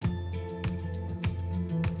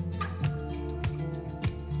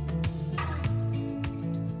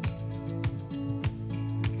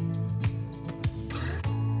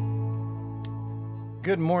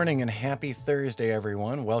Good morning and happy Thursday,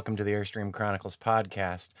 everyone. Welcome to the Airstream Chronicles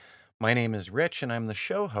podcast. My name is Rich and I'm the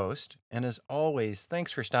show host. And as always,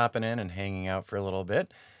 thanks for stopping in and hanging out for a little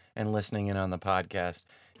bit and listening in on the podcast.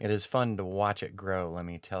 It is fun to watch it grow, let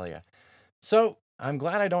me tell you. So I'm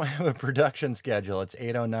glad I don't have a production schedule. It's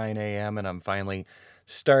 8:09 a.m. and I'm finally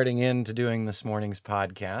starting into doing this morning's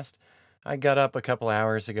podcast. I got up a couple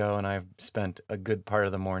hours ago and I've spent a good part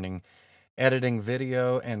of the morning editing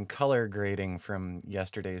video and color grading from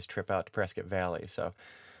yesterday's trip out to Prescott Valley.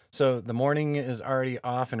 So the morning is already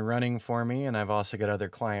off and running for me, and I've also got other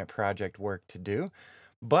client project work to do.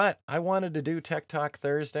 But I wanted to do Tech Talk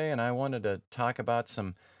Thursday, and I wanted to talk about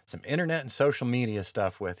some internet and social media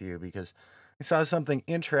stuff with you because I saw something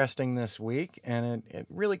interesting this week, and it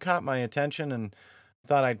really caught my attention, and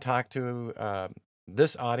thought I'd talk to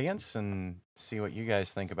this audience and see what you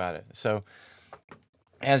guys think about it. So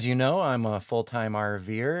as you know, I'm a full-time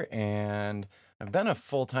RVer, and I've been a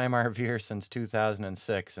full-time RVer since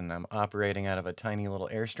 2006, and I'm operating out of a tiny little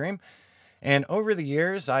Airstream. And over the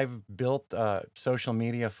years, I've built a social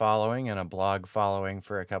media following and a blog following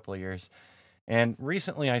for a couple of years. And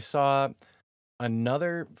recently I saw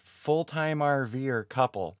another full-time RVer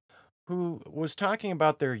couple who was talking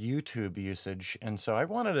about their YouTube usage. And so I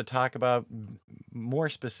wanted to talk about more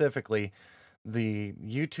specifically the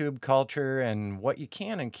YouTube culture and what you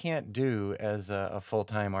can and can't do as a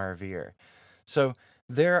full-time RVer. So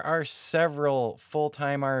there are several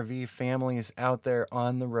full-time RV families out there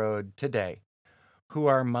on the road today who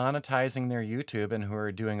are monetizing their YouTube and who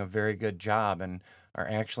are doing a very good job and are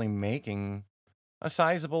actually making a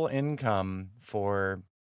sizable income for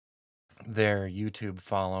their YouTube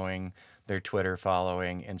following, their Twitter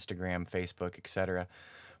following, Instagram, Facebook, etc.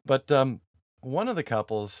 But one of the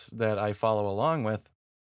couples that I follow along with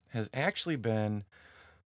has actually been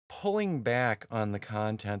pulling back on the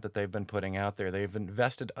content that they've been putting out there. They've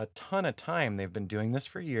invested a ton of time. They've been doing this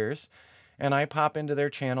for years, and I pop into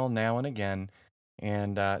their channel now and again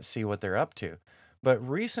and see what they're up to. But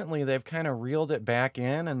recently, they've kind of reeled it back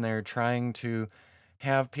in, and they're trying to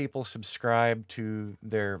have people subscribe to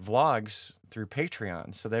their vlogs through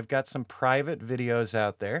Patreon. So they've got some private videos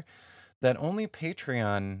out there that only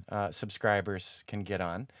Patreon subscribers can get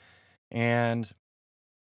on. And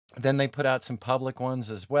then they put out some public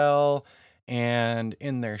ones as well. And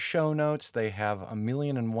in their show notes, they have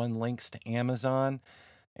 1,000,001 links to Amazon.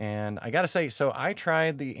 And I got to say, so I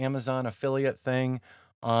tried the Amazon affiliate thing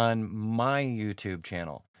on my YouTube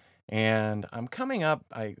channel. And I'm coming up,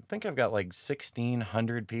 I think I've got like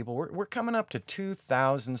 1,600 people. We're coming up to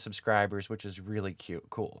 2,000 subscribers, which is really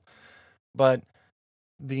cool. But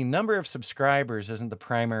the number of subscribers isn't the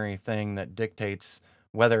primary thing that dictates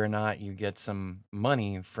whether or not you get some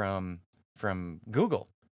money from Google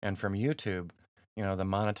and from YouTube, the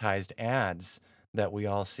monetized ads that we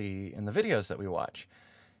all see in the videos that we watch.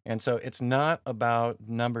 And so it's not about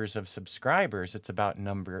numbers of subscribers, it's about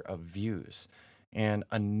number of views. And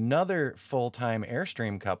another full-time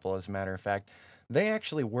Airstream couple, as a matter of fact, they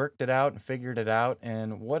actually worked it out and figured it out.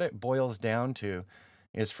 And what it boils down to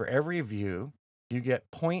is for every view, you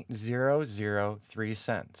get 0.003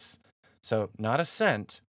 cents. So not a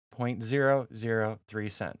cent,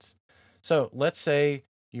 0.003 cents. So let's say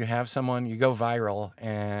you have someone, you go viral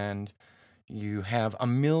and you have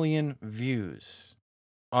 1,000,000 views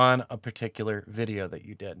on a particular video that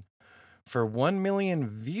you did. For 1,000,000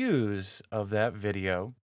 views of that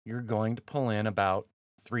video, you're going to pull in about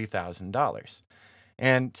 $3,000.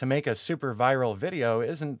 And to make a super viral video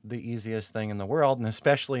isn't the easiest thing in the world, and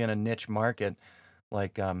especially in a niche market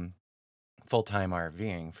like full-time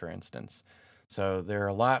RVing, for instance. So there are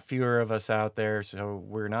a lot fewer of us out there, so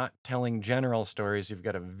we're not telling general stories. You've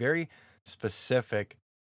got a very specific,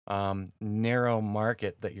 narrow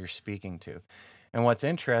market that you're speaking to. And what's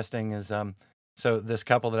interesting is, so this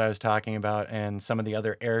couple that I was talking about and some of the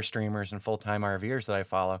other Airstreamers and full-time RVers that I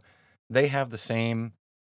follow, they have the same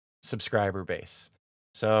subscriber base.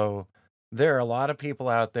 So there are a lot of people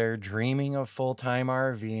out there dreaming of full-time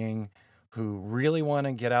RVing who really want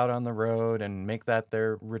to get out on the road and make that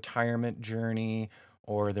their retirement journey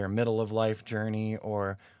or their middle of life journey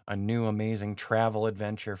or a new amazing travel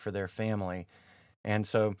adventure for their family. And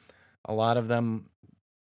so a lot of them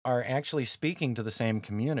are actually speaking to the same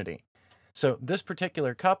community. So this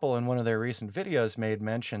particular couple in one of their recent videos made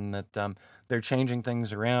mention that they're changing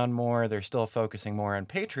things around more. They're still focusing more on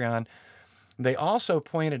Patreon. They also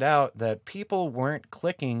pointed out that people weren't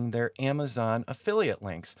clicking their Amazon affiliate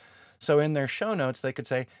links. So in their show notes, they could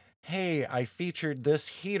say, hey, I featured this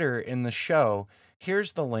heater in the show.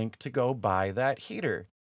 Here's the link to go buy that heater.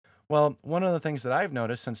 Well, one of the things that I've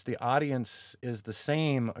noticed, since the audience is the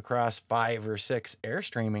same across 5 or 6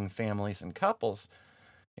 Airstreaming families and couples,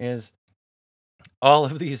 is all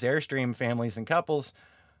of these Airstream families and couples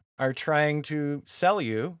are trying to sell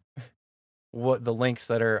you what the links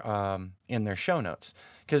that are in their show notes,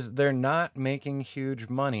 because they're not making huge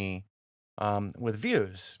money with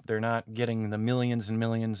views. They're not getting the millions and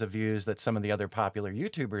millions of views that some of the other popular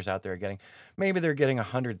YouTubers out there are getting. Maybe they're getting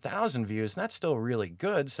 100,000 views, and that's still really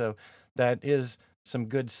good. So that is some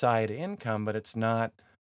good side income, but it's not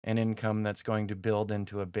an income that's going to build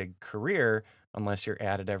into a big career unless you're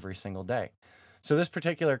at it every single day. So this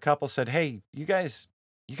particular couple said, "Hey, you guys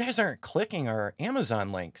aren't clicking our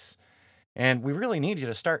Amazon links. And we really need you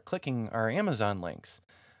to start clicking our Amazon links.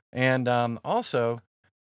 And also,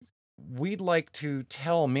 we'd like to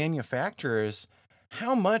tell manufacturers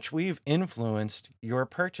how much we've influenced your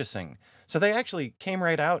purchasing." So they actually came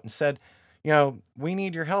right out and said, we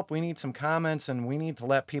need your help. We need some comments, and we need to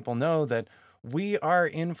let people know that we are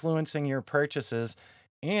influencing your purchases,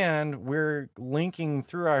 and we're linking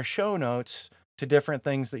through our show notes to different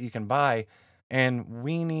things that you can buy. And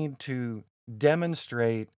we need to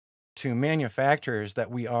demonstrate to manufacturers that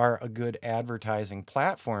we are a good advertising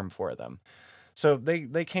platform for them. So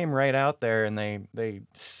they came right out there and they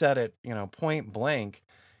said it, point blank,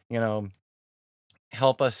 you know,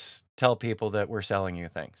 help us tell people that we're selling you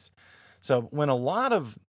things. So when a lot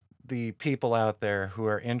of the people out there who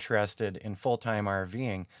are interested in full-time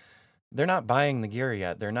RVing, they're not buying the gear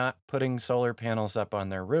yet. They're not putting solar panels up on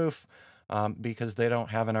their roof because they don't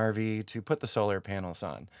have an RV to put the solar panels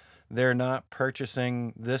on. They're not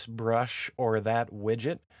purchasing this brush or that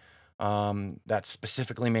widget that's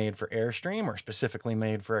specifically made for Airstream or specifically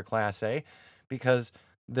made for a Class A, because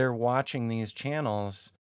they're watching these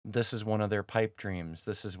channels. This is one of their pipe dreams.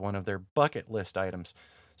 This is one of their bucket list items.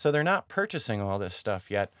 So they're not purchasing all this stuff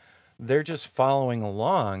yet. They're just following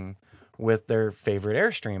along with their favorite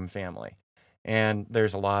Airstream family. And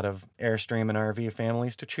there's a lot of Airstream and RV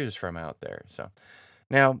families to choose from out there. So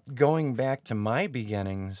now, going back to my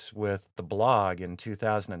beginnings with the blog in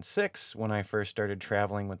 2006, when I first started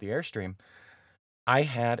traveling with the Airstream, I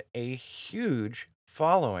had a huge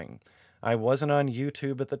following. I wasn't on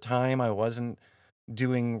YouTube at the time. I wasn't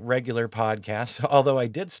doing regular podcasts, although I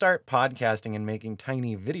did start podcasting and making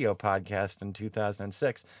tiny video podcasts in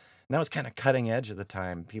 2006. And that was kind of cutting edge at the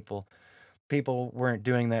time. People weren't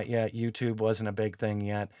doing that yet. YouTube wasn't a big thing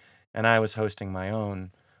yet, and I was hosting my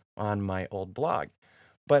own on my old blog.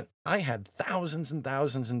 But I had thousands and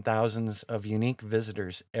thousands and thousands of unique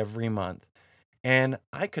visitors every month, and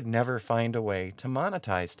I could never find a way to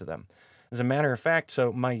monetize to them. As a matter of fact,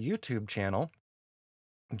 so my YouTube channel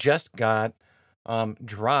just got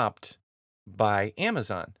dropped by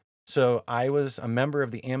Amazon. So I was a member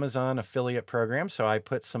of the Amazon affiliate program, so I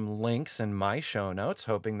put some links in my show notes,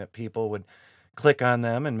 hoping that people would click on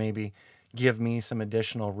them and maybe give me some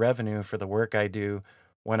additional revenue for the work I do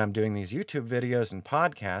when I'm doing these YouTube videos and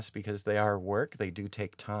podcasts, because they are work, they do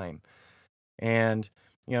take time. And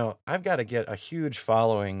I've got to get a huge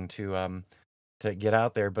following to get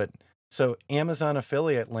out there. But so Amazon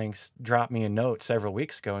affiliate links dropped me a note several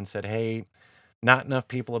weeks ago and said, "Hey, not enough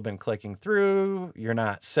people have been clicking through. You're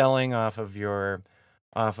not selling off of your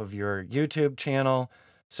YouTube channel.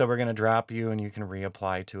 So we're going to drop you, and you can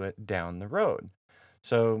reapply to it down the road."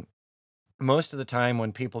 So most of the time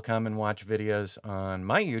when people come and watch videos on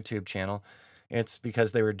my YouTube channel, it's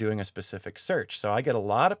because they were doing a specific search. So I get a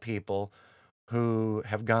lot of people who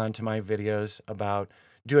have gone to my videos about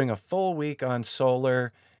doing a full week on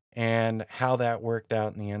solar and how that worked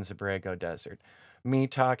out in the Enzabrego Desert. Me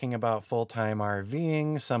talking about full-time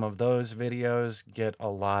RVing, some of those videos get a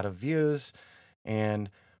lot of views. And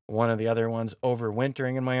one of the other ones,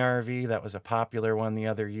 overwintering in my RV, that was a popular one the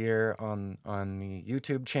other year on the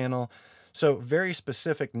YouTube channel. So very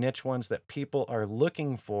specific niche ones that people are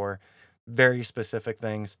looking for, very specific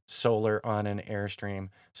things: solar on an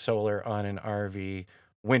Airstream, solar on an RV,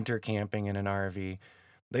 winter camping in an RV.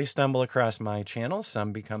 They stumble across my channel,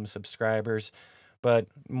 some become subscribers, but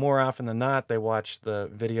more often than not, they watch the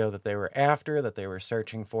video that they were after, that they were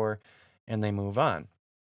searching for, and they move on.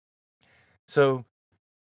 So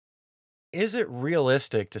is it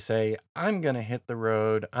realistic to say, I'm going to hit the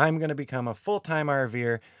road, I'm going to become a full-time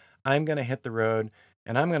RVer, I'm going to hit the road,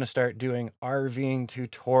 and I'm going to start doing RVing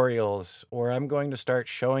tutorials, or I'm going to start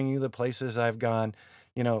showing you the places I've gone,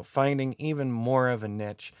 finding even more of a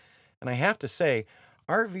niche? And I have to say,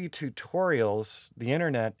 RV tutorials, the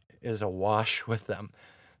internet is awash with them.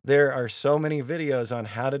 There are so many videos on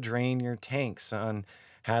how to drain your tanks, on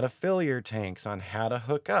how to fill your tanks, on how to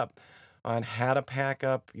hook up, on how to pack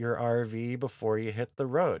up your RV before you hit the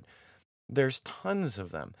road. There's tons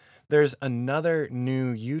of them. There's another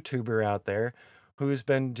new YouTuber out there who's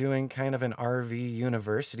been doing kind of an RV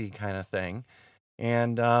university kind of thing.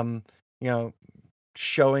 And, you know,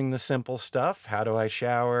 showing the simple stuff. How do I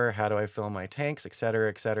shower? How do I fill my tanks, et cetera,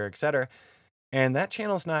 et cetera, et cetera. And that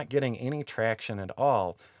channel's not getting any traction at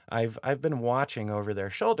all. I've been watching over their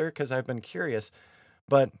shoulder because I've been curious,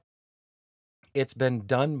 but it's been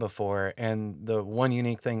done before. And the one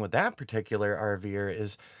unique thing with that particular RVer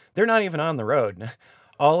is they're not even on the road.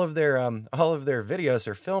 All of their videos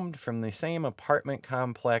are filmed from the same apartment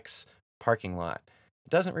complex parking lot. It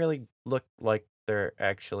doesn't really look like they're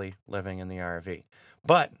actually living in the RV,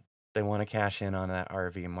 but they want to cash in on that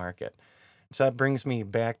RV market. So that brings me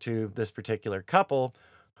back to this particular couple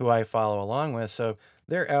who I follow along with. So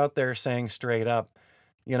they're out there saying straight up,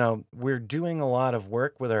 we're doing a lot of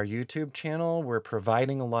work with our YouTube channel. We're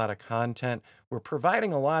providing a lot of content. We're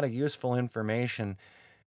providing a lot of useful information.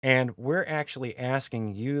 And we're actually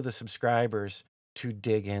asking you, the subscribers, to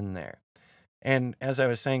dig in there. And as I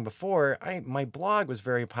was saying before, my blog was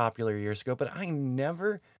very popular years ago, but I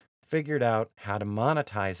never figured out how to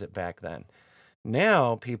monetize it back then.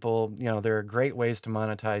 Now, people, there are great ways to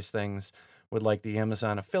monetize things with like the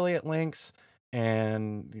Amazon affiliate links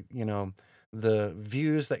and, the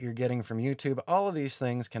views that you're getting from YouTube. All of these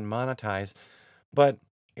things can monetize, but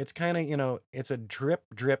it's kind of, it's a drip,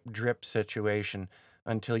 drip, drip situation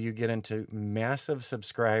until you get into massive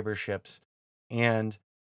subscriberships and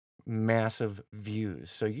massive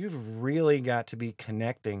views. So you've really got to be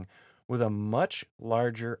connecting with a much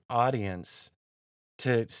larger audience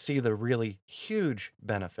to see the really huge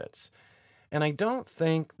benefits. And I don't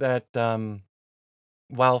think that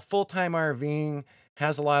while full time RVing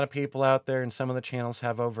has a lot of people out there, and some of the channels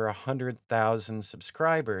have over 100,000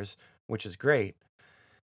 subscribers, which is great,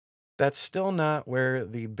 that's still not where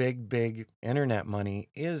the big, big internet money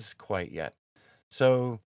is quite yet.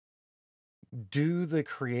 So, do the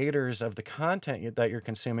creators of the content that you're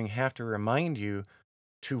consuming have to remind you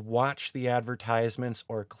to watch the advertisements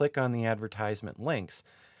or click on the advertisement links?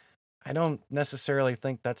 I don't necessarily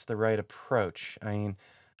think that's the right approach. I mean,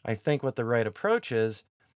 I think what the right approach is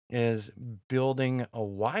building a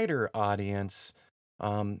wider audience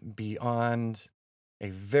beyond a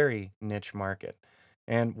very niche market.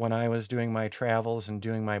 And when I was doing my travels and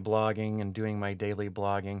doing my blogging and doing my daily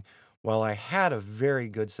blogging, while I had a very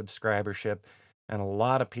good subscribership and a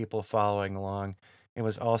lot of people following along, it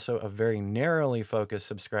was also a very narrowly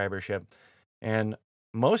focused subscribership. And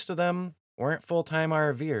most of them weren't full time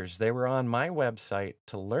RVers. They were on my website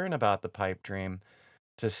to learn about the pipe dream,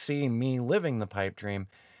 to see me living the pipe dream.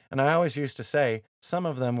 And I always used to say some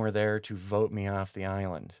of them were there to vote me off the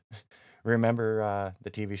island. Remember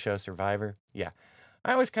the TV show Survivor? Yeah.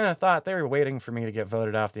 I always kind of thought they were waiting for me to get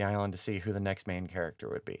voted off the island to see who the next main character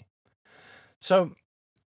would be. So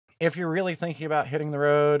if you're really thinking about hitting the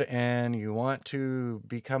road and you want to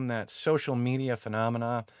become that social media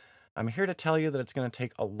phenomena, I'm here to tell you that it's going to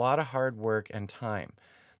take a lot of hard work and time.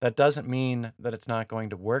 That doesn't mean that it's not going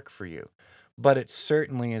to work for you, but it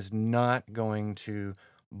certainly is not going to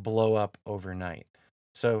blow up overnight.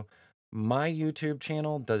 So, my YouTube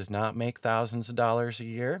channel does not make thousands of dollars a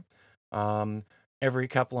year. Um, every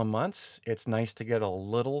couple of months, it's nice to get a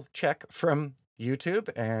little check from YouTube,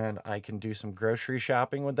 and I can do some grocery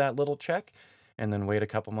shopping with that little check and then wait a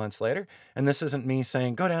couple months later. And this isn't me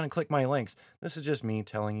saying, go down and click my links. This is just me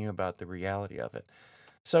telling you about the reality of it.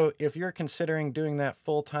 So if you're considering doing that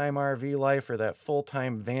full time RV life or that full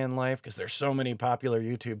time van life, because there's so many popular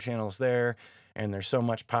YouTube channels there and there's so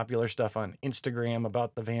much popular stuff on Instagram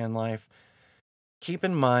about the van life, keep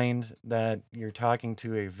in mind that you're talking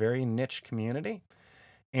to a very niche community,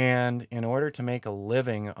 and in order to make a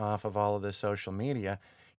living off of all of this social media,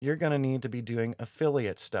 you're going to need to be doing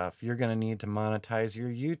affiliate stuff. You're going to need to monetize your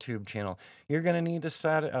YouTube channel. You're going to need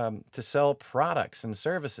to sell products and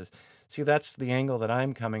services. See, that's the angle that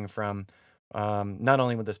I'm coming from, not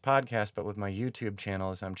only with this podcast, but with my YouTube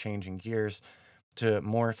channel as I'm changing gears to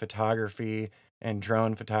more photography and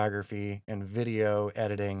drone photography and video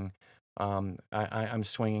editing. I'm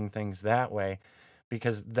swinging things that way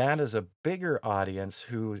because that is a bigger audience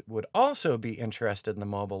who would also be interested in the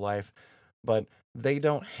mobile life, but they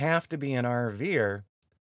don't have to be an RVer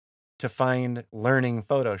to find learning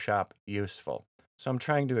Photoshop useful. So I'm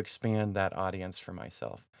trying to expand that audience for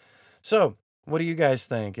myself. So, what do you guys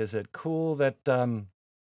think? Is it cool that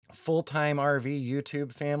full time RV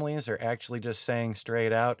YouTube families are actually just saying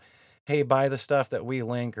straight out, hey, buy the stuff that we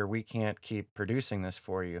link, or we can't keep producing this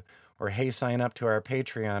for you? Or hey, sign up to our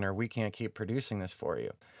Patreon, or we can't keep producing this for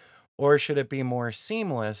you? Or should it be more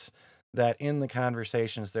seamless that in the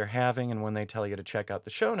conversations they're having and when they tell you to check out the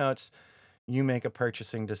show notes, you make a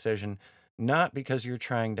purchasing decision, not because you're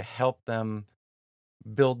trying to help them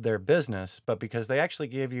build their business, but because they actually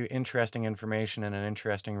gave you interesting information and an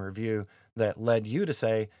interesting review that led you to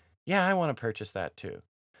say, yeah, I want to purchase that too.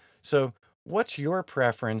 So, what's your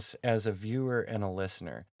preference as a viewer and a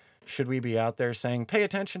listener? Should we be out there saying, pay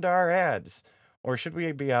attention to our ads? Or should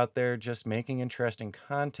we be out there just making interesting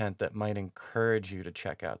content that might encourage you to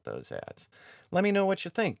check out those ads? Let me know what you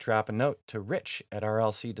think. Drop a note to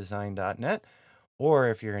rich@rlcdesign.net. Or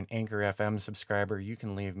if you're an Anchor FM subscriber, you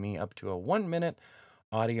can leave me up to a 1 minute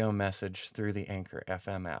audio message through the Anchor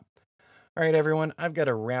FM app. All right, everyone, I've got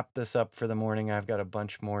to wrap this up for the morning. I've got a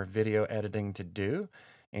bunch more video editing to do,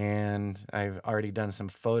 and I've already done some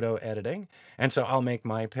photo editing. And so I'll make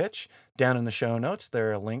my pitch. Down in the show notes,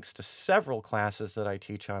 there are links to several classes that I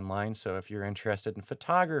teach online. So if you're interested in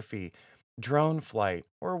photography, drone flight,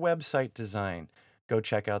 or website design, go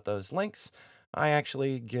check out those links. I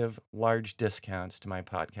actually give large discounts to my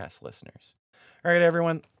podcast listeners. All right,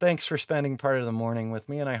 everyone, thanks for spending part of the morning with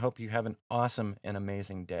me, and I hope you have an awesome and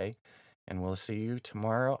amazing day. And we'll see you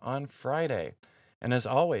tomorrow on Friday. And as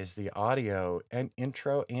always, the audio and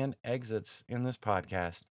intro and exits in this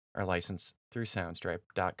podcast are licensed through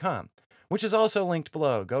soundstripe.com, which is also linked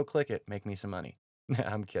below. Go click it, make me some money.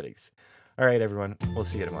 I'm kidding. All right, everyone, we'll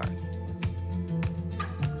see you tomorrow.